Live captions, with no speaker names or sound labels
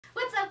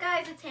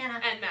guys? It's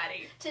Hannah. And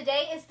Maddie.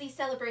 Today is the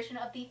celebration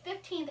of the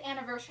 15th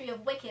anniversary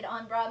of Wicked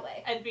on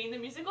Broadway. And being the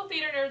musical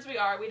theater nerds we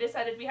are, we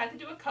decided we had to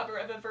do a cover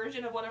of a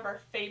version of one of our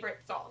favorite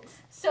songs.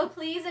 So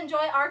please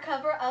enjoy our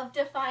cover of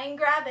Defying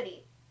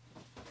Gravity.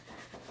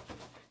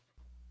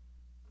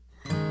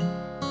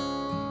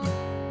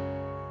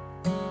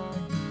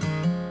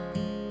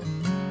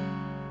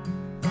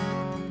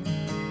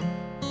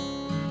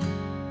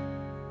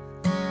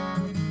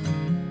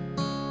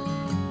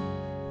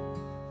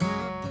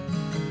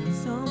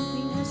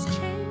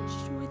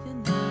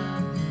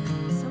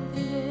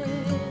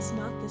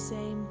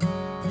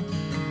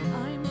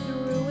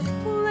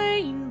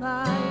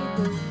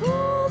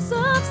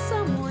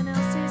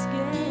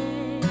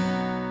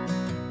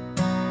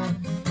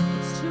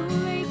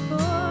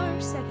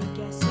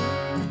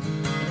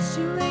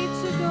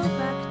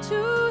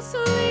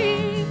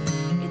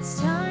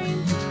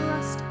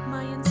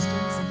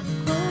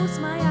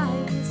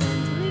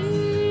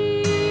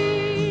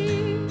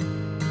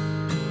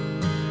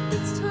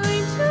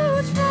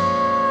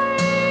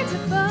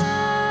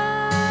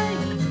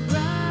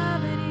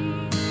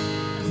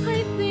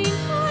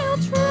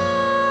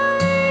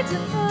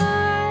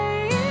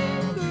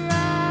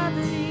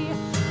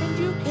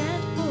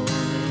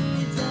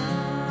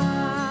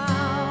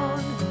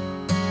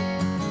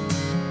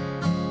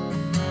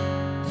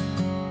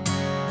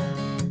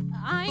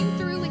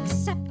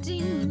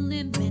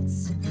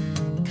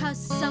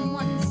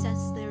 Someone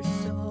says they're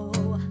so.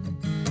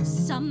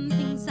 Some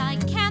things I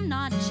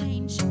cannot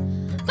change,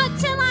 but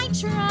till I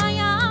try,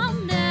 I'll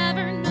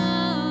never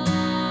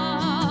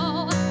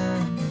know.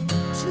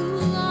 Too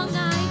long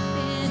I've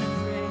been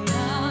afraid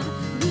of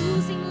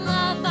losing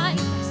love. I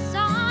guess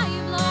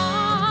I've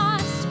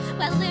lost.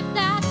 Well, if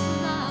that's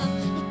love,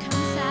 it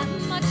comes at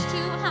much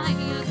too high a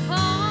cost.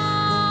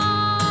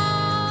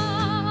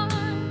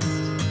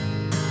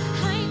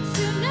 I'd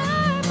sooner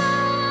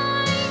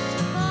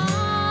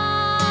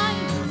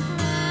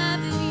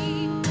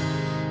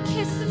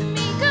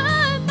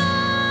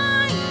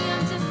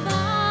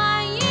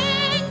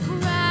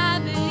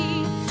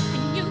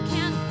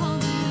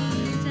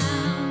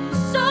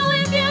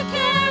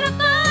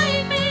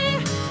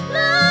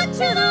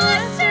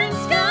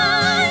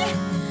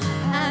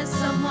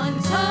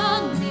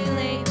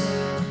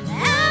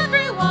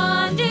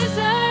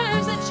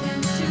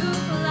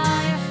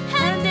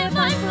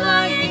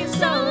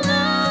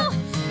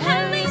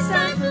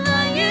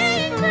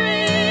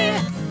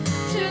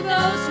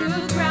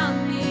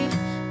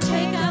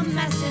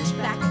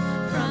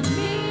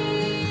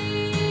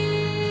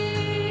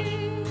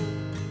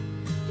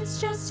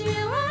just you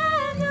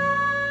and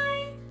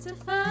I,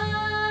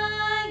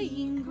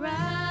 defying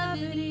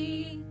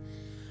gravity.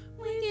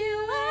 With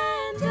you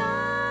and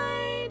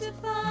I,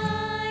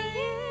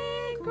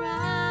 defying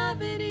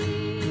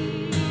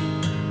gravity.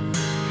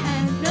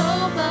 And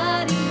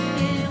nobody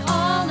in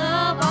all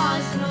of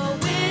Oz, no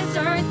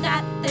wizard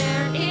that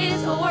there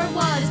is or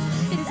was,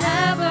 is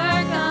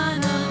ever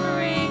gonna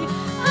bring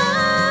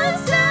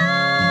us down.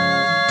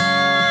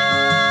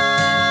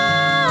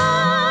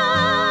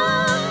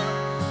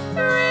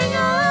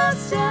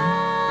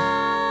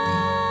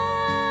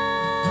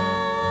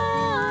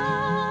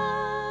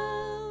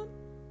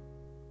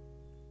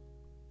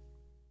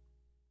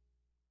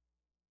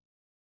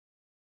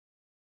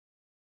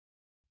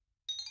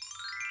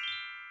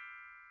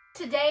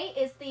 Today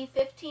is the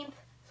 15th,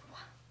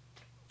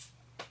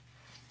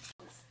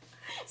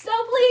 so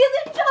please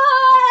enjoy!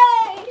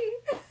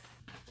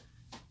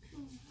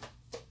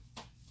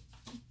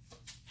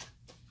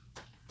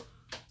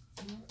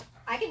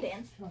 I can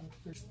dance.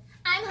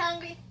 I'm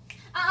hungry.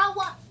 I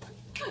want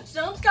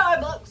some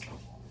Starbucks.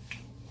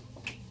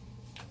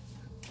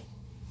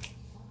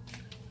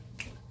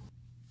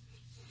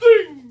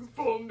 Sing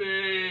for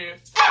me!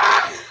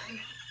 Ah!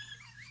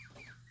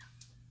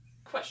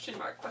 Question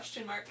mark,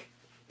 question mark.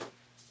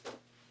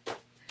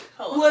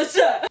 Hello. What's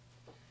up?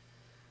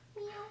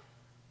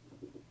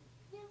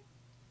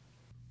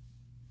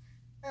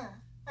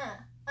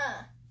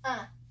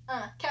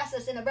 Cast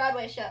us in a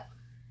Broadway show.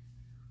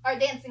 Our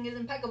dancing is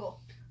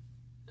impeccable.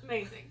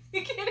 Amazing.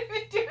 You can't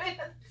even do it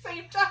at the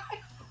same time.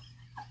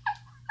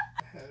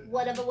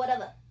 Whatever.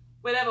 Whatever.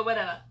 Just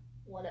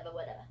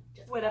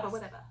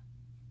whatever.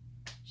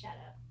 Shout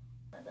out.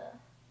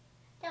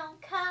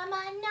 Don't come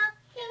a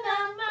knocking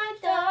on my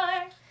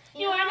door.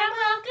 You are not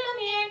welcome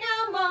here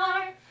no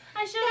more.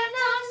 I should have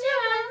tossed you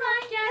out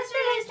like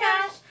yesterday's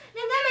trash.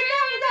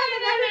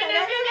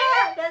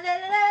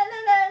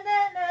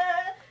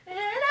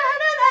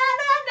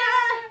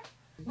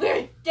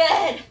 We're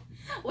dead.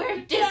 We're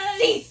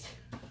deceased.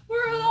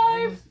 We're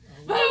alive,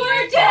 but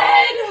we're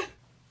dead.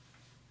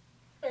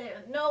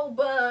 There's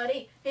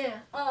nobody in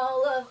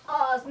all of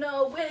Oz,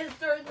 no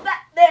wizard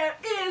that there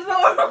is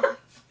or was.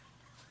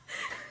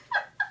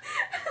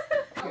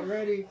 Get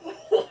ready.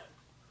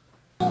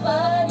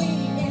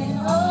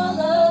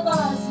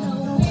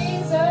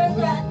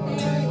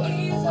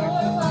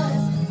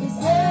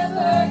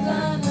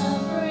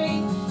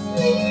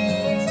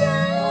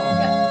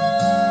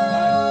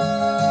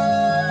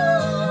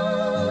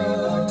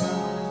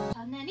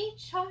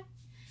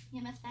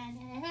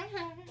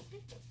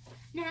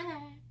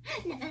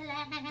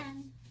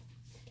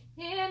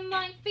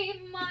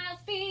 feet miles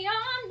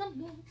beyond the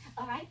moon.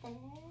 All right there,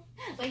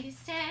 where you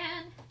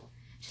stand.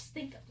 Just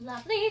think of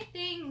lovely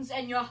things,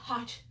 and your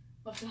heart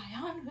will fly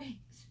on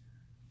wings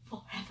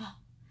forever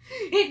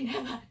in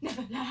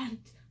Neverland.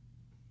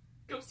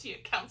 Go see a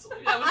counselor.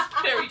 That was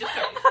very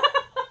disturbing.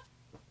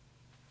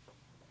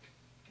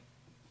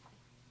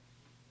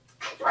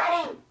 I'm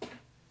sweating!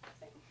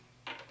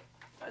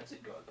 That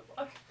should go on the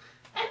blog.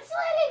 I'm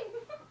sweating!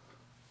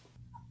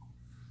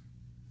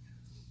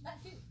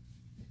 Magic.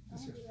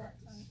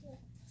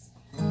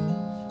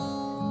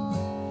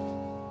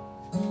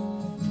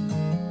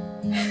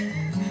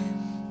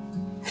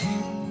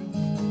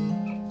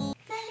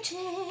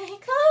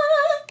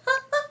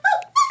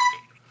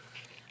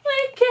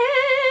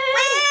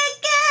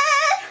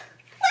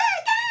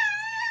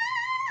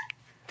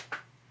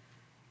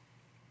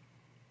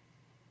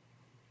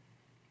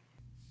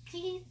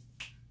 Cheese,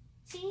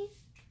 cheese,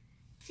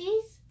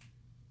 cheese,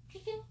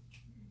 chicken,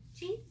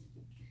 cheese,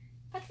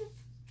 pretzels,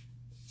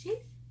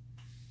 cheese,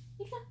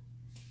 pizza,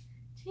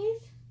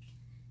 cheese,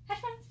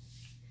 hash browns,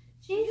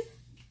 cheese,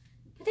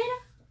 potato,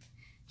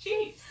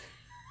 Cheese.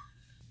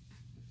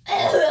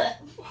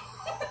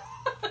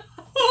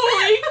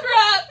 Holy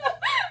crap!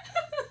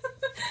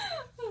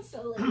 I'm so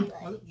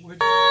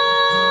ladylike.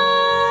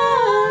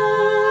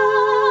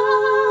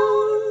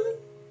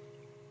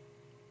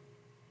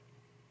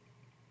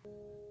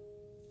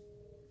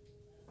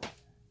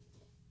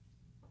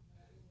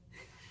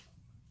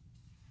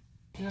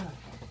 Yeah.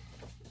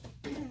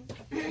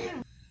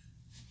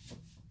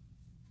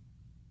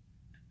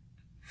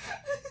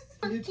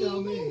 You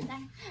tell me.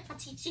 I'll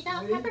teach you the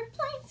proper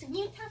place, and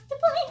you have to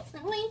place the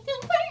way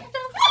to where to go.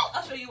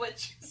 I'll show you what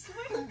cheese.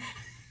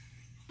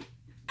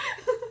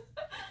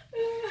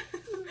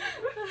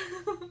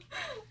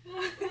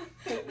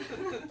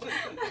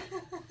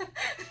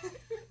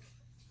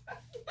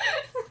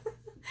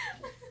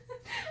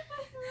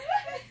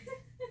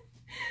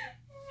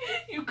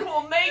 You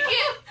gonna make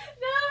it?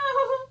 No.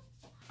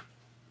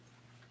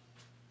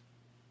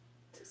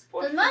 Does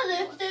my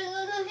lipstick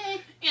look okay?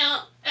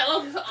 Yeah, it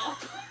looks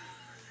awful.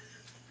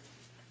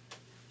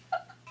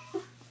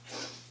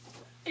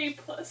 A+,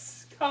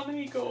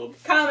 comedy gold.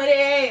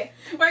 Comedy!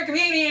 We're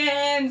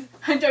comedians!